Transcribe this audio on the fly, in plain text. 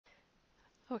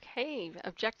Okay,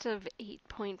 Objective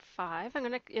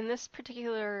 8.5. In this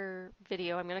particular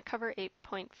video, I'm going to cover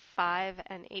 8.5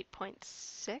 and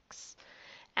 8.6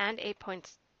 and 8.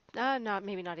 Not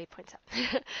maybe not 8.7.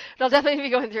 But I'll definitely be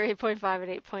going through 8.5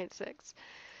 and 8.6.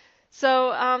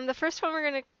 So the first one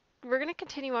we're gonna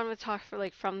continue on with talk for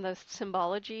from the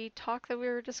symbology talk that we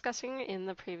were discussing in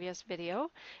the previous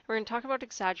video. We're going to talk about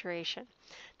exaggeration.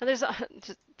 Now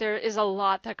there is a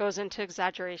lot that goes into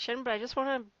exaggeration, but I just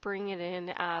want to bring it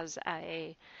in as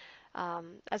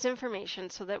as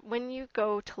information so that when you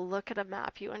go to look at a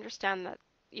map, you understand that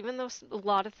even though a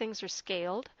lot of things are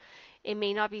scaled, it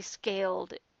may not be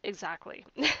scaled exactly.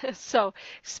 So,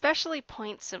 especially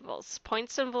point symbols. Point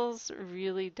symbols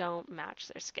really don't match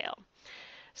their scale.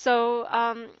 So,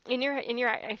 and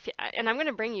I'm going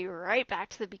to bring you right back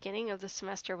to the beginning of the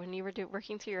semester when you were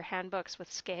working through your handbooks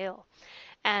with scale.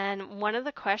 And one of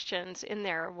the questions in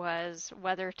there was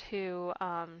whether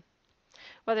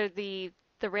the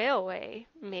railway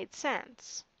made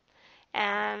sense.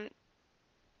 And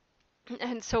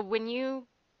so when you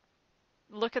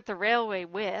look at the railway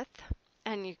width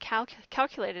and you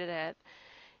calculated it,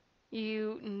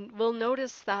 you will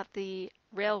notice that the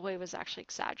railway was actually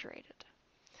exaggerated.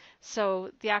 So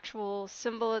the actual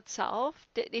symbol itself,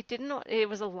 it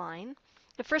was a line.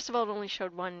 But first of all, it only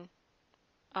showed one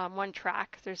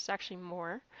track. There's actually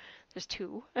more. There's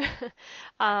two.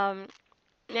 um,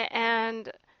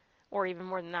 and or even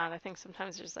more than that. I think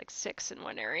sometimes there's like six in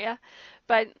one area.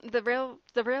 But the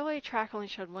railway track only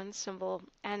showed one symbol,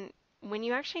 and when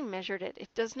you actually measured it, it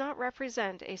does not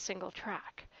represent a single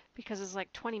track because it's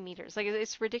like 20 meters. Like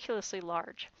it's ridiculously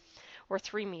large, or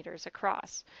 3 meters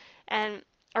across. And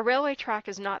a railway track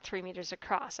is not 3 meters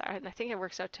across, and I think it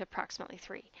works out to approximately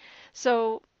 3.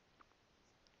 So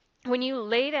when you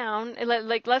lay down,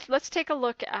 let's take a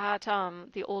look at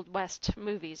the Old West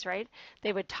movies, right?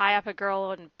 They would tie up a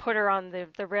girl and put her on the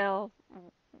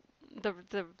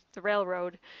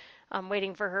railroad,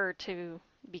 waiting for her to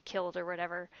be killed or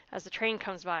whatever as the train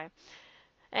comes by.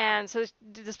 And so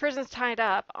this person's tied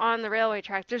up on the railway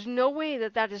track. There's no way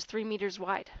that that is 3 meters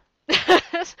wide.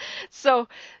 So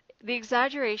the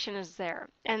exaggeration is there.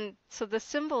 And so the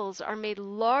symbols are made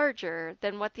larger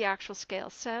than what the actual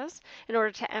scale says in order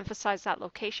to emphasize that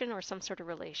location or some sort of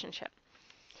relationship.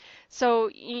 So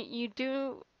you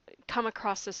do come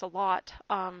across this a lot,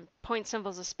 point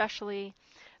symbols especially.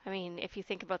 I mean, if you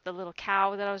think about the little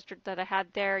cow that I had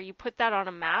there, you put that on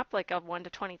a map like a 1 to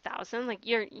 20,000,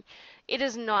 it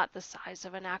is not the size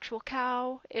of an actual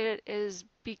cow. It is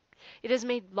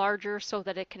made larger so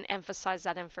that it can emphasize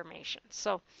that information.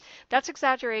 So that's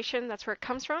exaggeration. That's where it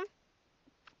comes from.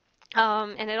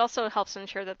 And it also helps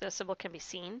ensure that the symbol can be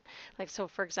seen. Like so,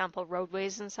 for example,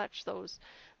 roadways and such,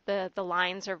 the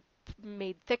lines are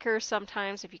made thicker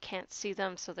sometimes if you can't see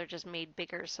them, so they're just made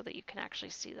bigger so that you can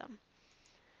actually see them.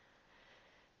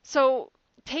 So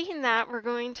taking that, we're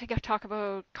going to talk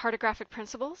about cartographic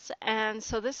principles. And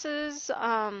so this is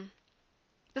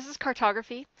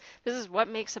cartography. This is what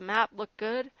makes a map look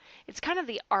good. It's kind of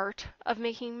the art of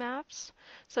making maps.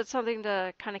 So it's something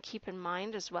to kind of keep in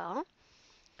mind as well.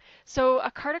 So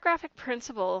a cartographic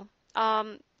principle,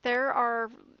 there are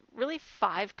really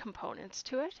 5 components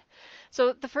to it.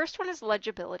 So the first one is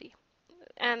legibility.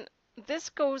 And this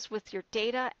goes with your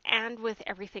data and with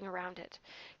everything around it.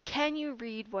 Can you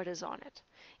read what is on it?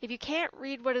 If you can't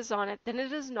read what is on it, then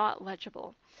it is not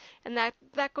legible. And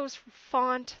that goes for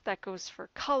font, that goes for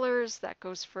colors, that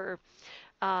goes for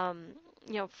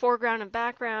foreground and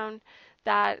background,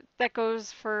 that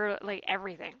goes for like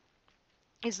everything.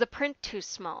 Is the print too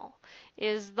small?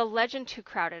 Is the legend too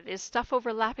crowded? Is stuff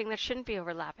overlapping that shouldn't be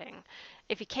overlapping?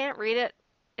 If you can't read it,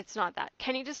 it's not that.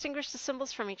 Can you distinguish the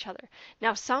symbols from each other?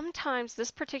 Now, sometimes this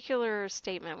particular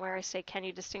statement where I say, can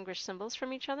you distinguish symbols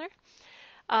from each other?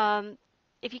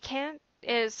 If you can't,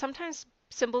 sometimes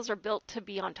symbols are built to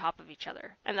be on top of each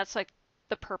other. And that's like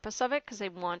the purpose of it because they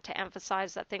want to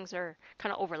emphasize that things are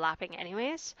kind of overlapping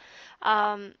anyways.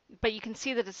 But you can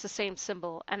see that it's the same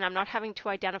symbol, and I'm not having to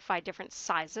identify different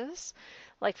sizes.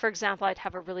 Like, for example, I'd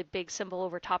have a really big symbol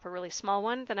over top a really small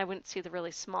one, then I wouldn't see the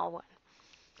really small one.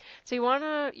 So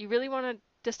you really want to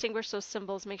distinguish those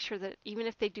symbols, make sure that even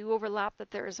if they do overlap, that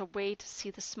there is a way to see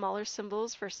the smaller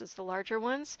symbols versus the larger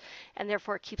ones, and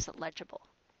therefore it keeps it legible.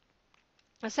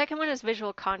 The second one is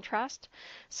visual contrast.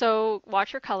 So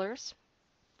watch your colors.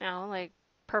 Now, like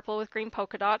purple with green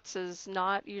polka dots is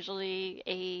not usually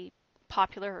a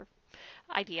popular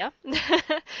idea.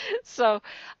 So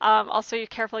also you're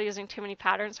careful using too many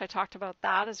patterns. So I talked about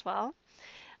that as well.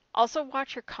 Also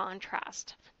watch your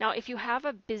contrast. Now, if you have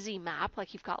a busy map,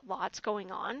 like you've got lots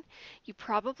going on, you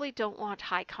probably don't want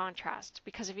high contrast,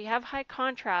 because if you have high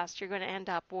contrast, you're going to end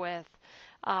up with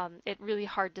it really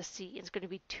hard to see. It's going to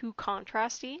be too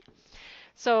contrasty.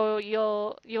 So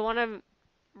you'll want to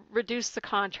reduce the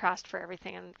contrast for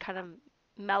everything and kind of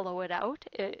mellow it out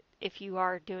if you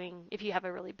have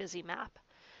a really busy map.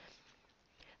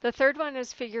 The third one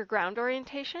is figure ground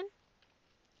orientation.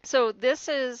 So this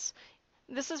is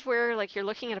where like you're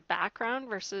looking at a background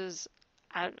versus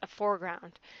a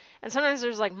foreground. And sometimes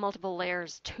there's like multiple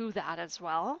layers to that as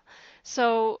well.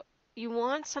 So you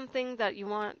want something that you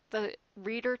want the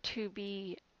reader to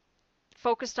be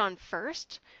focused on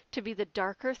first, to be the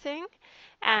darker thing,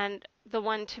 and the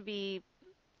one to be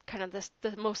kind of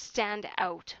the most stand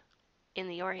out in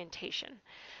the orientation.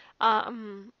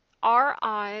 Our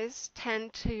eyes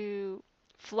tend to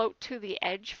float to the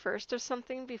edge first of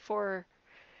something before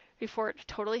it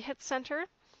totally hits center.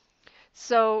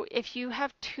 So if you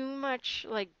have too much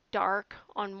like dark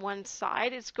on one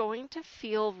side, it's going to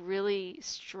feel really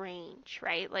strange,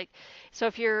 right? Like, so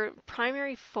if your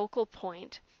primary focal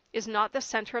point is not the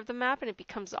center of the map and it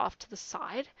becomes off to the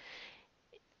side,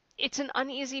 it's an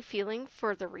uneasy feeling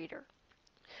for the reader.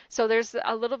 So there's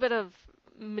a little bit of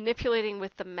manipulating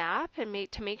with the map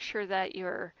and to make sure that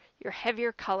your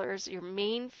heavier colors, your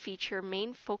main feature,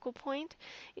 main focal point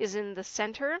is in the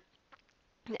center,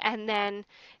 and then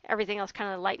everything else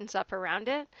kind of lightens up around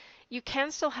it. You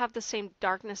can still have the same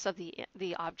darkness of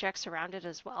the objects around it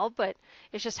as well, but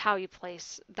it's just how you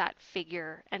place that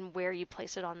figure and where you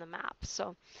place it on the map.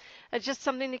 So it's just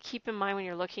something to keep in mind when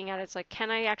you're looking at it. It's like, can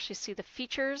I actually see the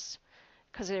features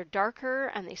because they're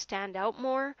darker and they stand out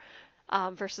more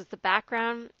versus the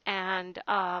background, and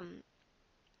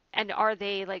are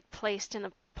they like placed in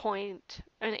a point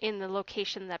in the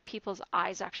location that people's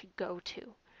eyes actually go to?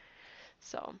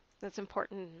 So that's an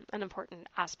important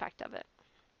aspect of it.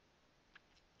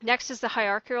 Next is the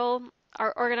hierarchical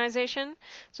organization.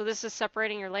 So this is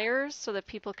separating your layers so that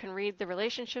people can read the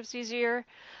relationships easier.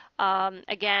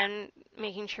 Again,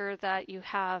 making sure that you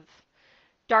have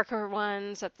darker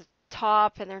ones at the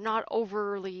top and they're not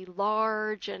overly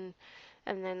large, and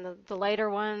then the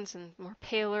lighter ones and more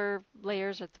paler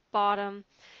layers at the bottom.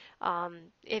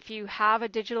 If you have a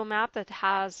digital map that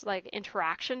has like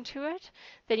interaction to it,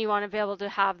 then you want to be able to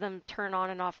have them turn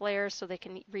on and off layers so they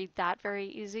can read that very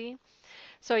easy.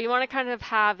 So you want to kind of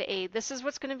have this is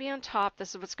what's going to be on top, this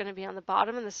is what's going to be on the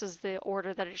bottom, and this is the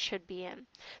order that it should be in.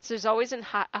 So there's always a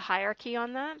hierarchy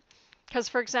on that. Because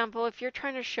for example, if you're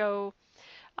trying to show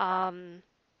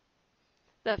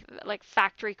the like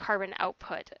factory carbon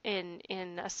output in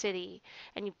a city,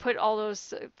 and you put all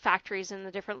those factories in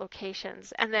the different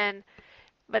locations, and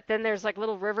but then there's like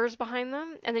little rivers behind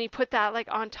them, and then you put that like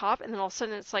on top, and then all of a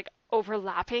sudden it's like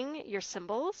overlapping your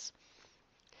symbols.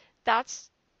 That's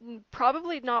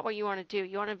probably not what you want to do.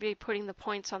 You want to be putting the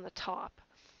points on the top.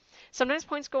 Sometimes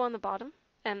points go on the bottom,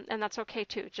 and that's okay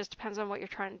too. It just depends on what you're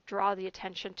trying to draw the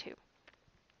attention to.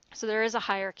 So there is a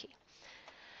hierarchy.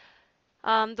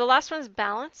 The last one is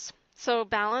balance. So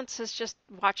balance is just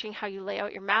watching how you lay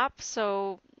out your map.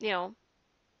 So,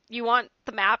 you want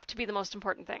the map to be the most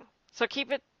important thing. So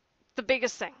keep it the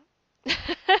biggest thing.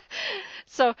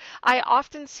 So I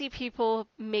often see people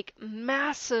make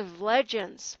massive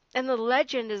legends, and the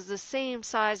legend is the same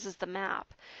size as the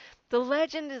map. The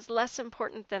legend is less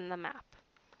important than the map.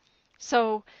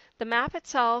 So the map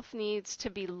itself needs to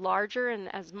be larger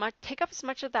and take up as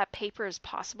much of that paper as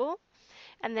possible,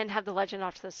 and then have the legend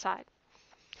off to the side.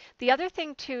 The other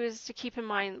thing too is to keep in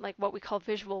mind like what we call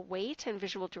visual weight and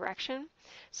visual direction.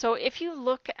 So if you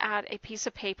look at a piece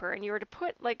of paper and you were to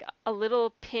put like a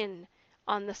little pin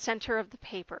on the center of the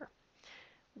paper,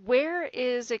 where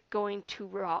is it going to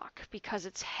rock? Because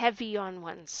it's heavy on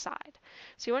one side.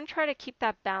 So you want to try to keep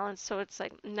that balance so it's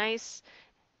like nice,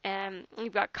 and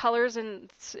you've got colors in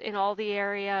all the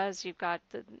areas. You've got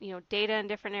the data in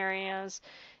different areas.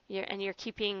 And you're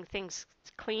keeping things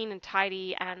clean and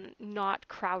tidy and not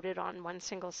crowded on one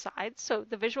single side. So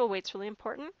the visual weight's really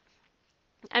important,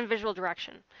 and visual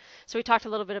direction. So we talked a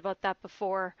little bit about that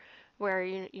before, where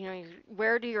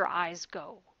where do your eyes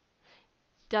go?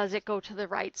 Does it go to the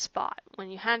right spot? When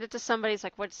you hand it to somebody, it's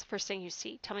like, what's the first thing you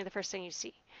see? Tell me the first thing you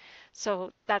see.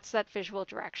 So that's that visual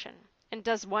direction. And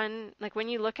does one, like when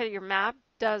you look at your map,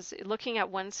 does looking at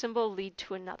one symbol lead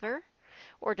to another?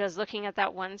 Or does looking at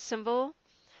that one symbol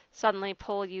suddenly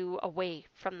pull you away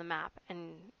from the map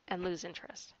and lose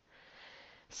interest?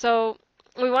 So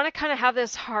we want to kind of have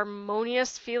this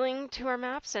harmonious feeling to our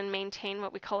maps and maintain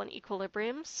what we call an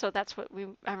equilibrium. So that's what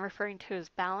I'm referring to as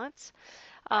balance.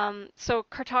 So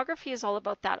cartography is all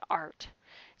about that art.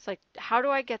 It's like, how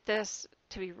do I get this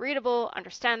to be readable,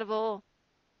 understandable,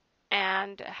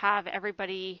 and have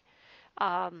everybody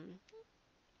um,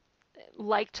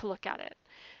 like to look at it?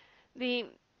 The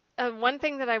one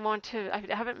thing that I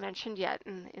haven't mentioned yet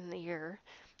in the year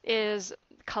is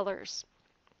colors.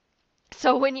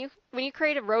 So when you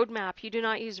create a roadmap, you do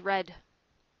not use red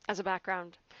as a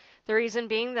background. The reason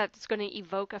being that it's going to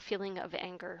evoke a feeling of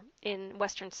anger in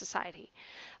Western society.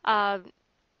 Uh,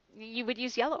 you would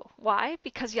use yellow. Why?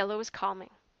 Because yellow is calming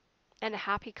and a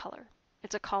happy color.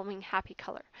 It's a calming, happy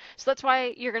color. So that's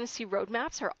why you're going to see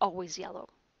roadmaps are always yellow.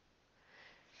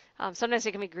 Sometimes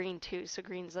they can be green too. So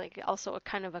green's like also a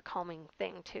kind of a calming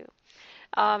thing too.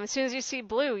 As soon as you see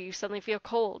blue, you suddenly feel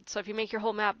cold. So if you make your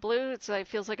whole map blue, it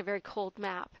feels like a very cold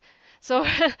map. So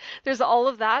there's all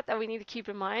of that we need to keep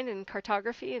in mind in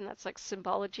cartography, and that's like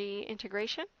symbology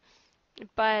integration.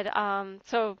 But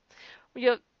so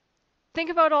you think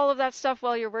about all of that stuff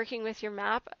while you're working with your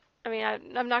map. I mean,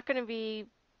 I'm not going to be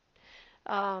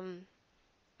um,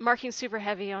 marking super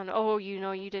heavy on, oh,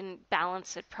 you didn't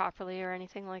balance it properly or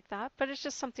anything like that, but it's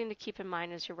just something to keep in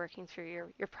mind as you're working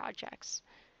through your projects.